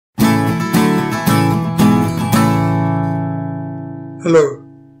Hello.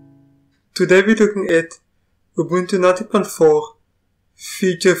 Today we're looking at Ubuntu 19.04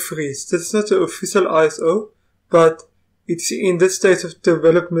 feature freeze. That's not the official ISO, but it's in the stage of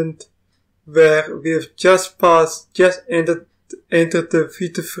development where we have just entered the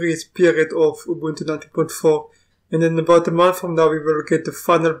feature freeze period of Ubuntu 19.4, and in about a month from now we will get the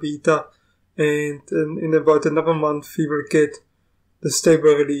final beta, and in about another month we will get the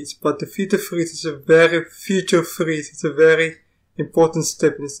stable release. But the feature freeze is a very important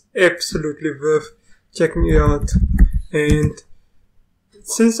step, and it's absolutely worth checking it out. And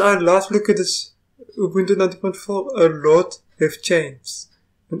since I last looked at this Ubuntu 19.4, a lot have changed,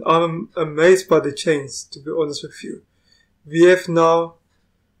 and I'm amazed by the change, to be honest with you. We have now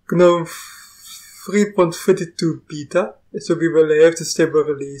GNOME 3.32 beta, so we will have the stable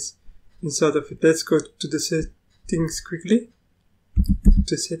release inside of it. Let's go to the settings quickly.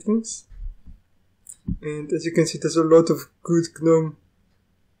 To settings. And as you can see, there's a lot of good GNOME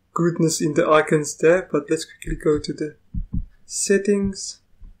goodness in the icons there, but let's quickly go to the settings,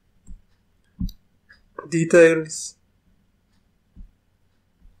 details,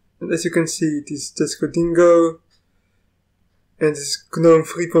 and as you can see, it is Disco Dingo, and this is GNOME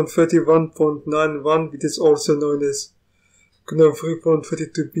 3.31.91, which is also known as GNOME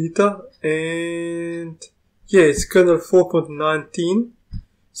 3.32 beta, and yeah, it's kernel 4.19.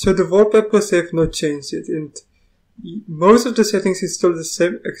 So the wallpapers have not changed yet, and most of the settings is still the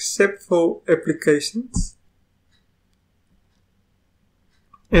same except for applications.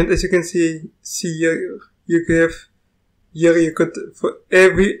 And as you can see here, you got for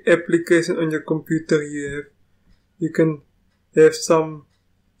every application on your computer you can have some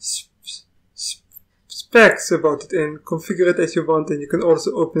specs about it and configure it as you want, and you can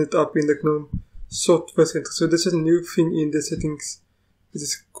also open it up in the GNOME Software Center. So this is a new thing in the settings. This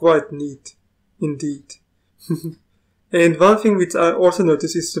is quite neat, indeed. And one thing which I also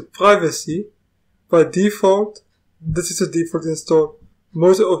noticed is the privacy. By default, this is a default install,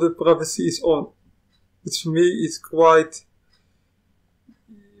 most of the privacy is on. Which for me is quite,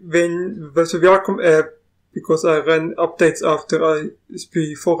 there's a welcome app, because I ran updates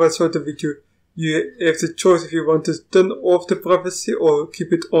before I saw the video. You have the choice if you want to turn off the privacy or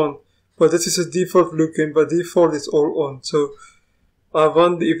keep it on. But this is a default look, and by default it's all on. So I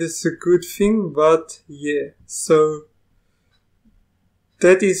wonder if it's a good thing, but yeah. So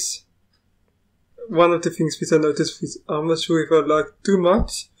that is one of the things which I noticed, which I'm not sure if I like too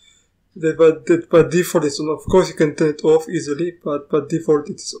much. That by default it's on. Of course you can turn it off easily, but by default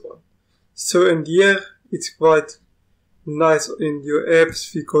it is on. So in here it's quite nice in your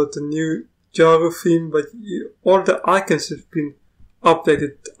apps. We got the new Jaro theme, but all the icons have been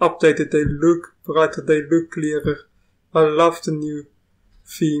updated. They look brighter, they look clearer. I love the new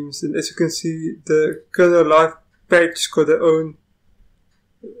themes, and as you can see, the kernel live page got their own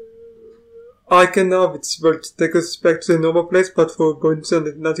icon now, which will take us back to the normal place, but for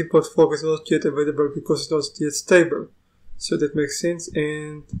Ubuntu 19.4 is not yet available because it's not yet stable. So that makes sense.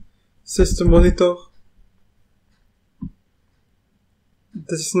 And system monitor.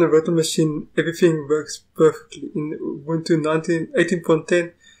 This is in a virtual machine. Everything works perfectly. In Ubuntu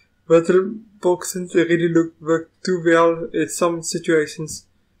 18.10, VirtualBox doesn't really work too well in some situations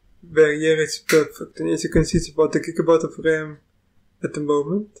where here it's perfect. And as you can see, it's about a gigabyte of RAM at the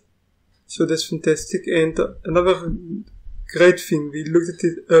moment. So that's fantastic. And another great thing, we looked at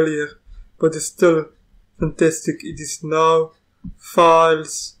it earlier, but it's still fantastic. It is now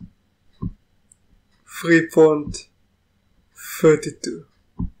files 3.32.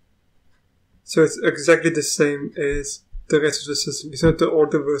 So it's exactly the same as the rest of the system. It's not the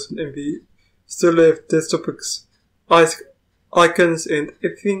older version, and we still have desktop icons, and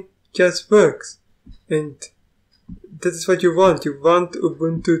everything just works. And that is what you want. You want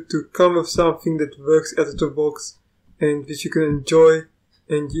Ubuntu to come with something that works out of the box and which you can enjoy,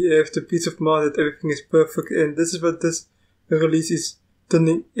 and you have the peace of mind that everything is perfect. And this is what this release is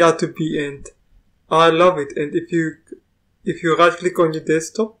turning out to be, and I love it. And if you right click on your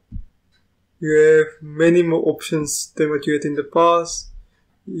desktop, you have many more options than what you had in the past.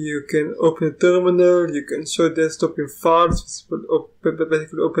 You can open a terminal, you can show desktop in files, which will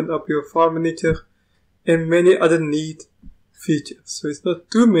basically open up your file manager, and many other neat features. So it's not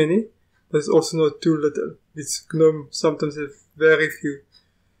too many, but it's also not too little, which GNOME sometimes have very few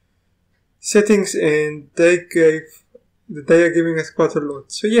settings, and they are giving us quite a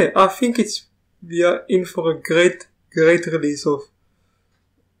lot. So yeah, I think we are in for a great release of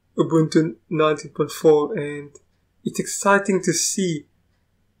Ubuntu 19.4, and it's exciting to see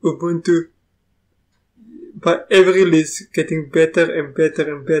Ubuntu by every release getting better and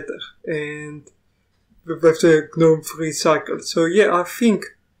better and better. And with the GNOME free cycle. So yeah, I think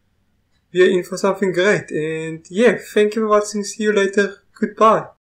we are in for something great. And yeah, thank you for watching. See you later. Goodbye.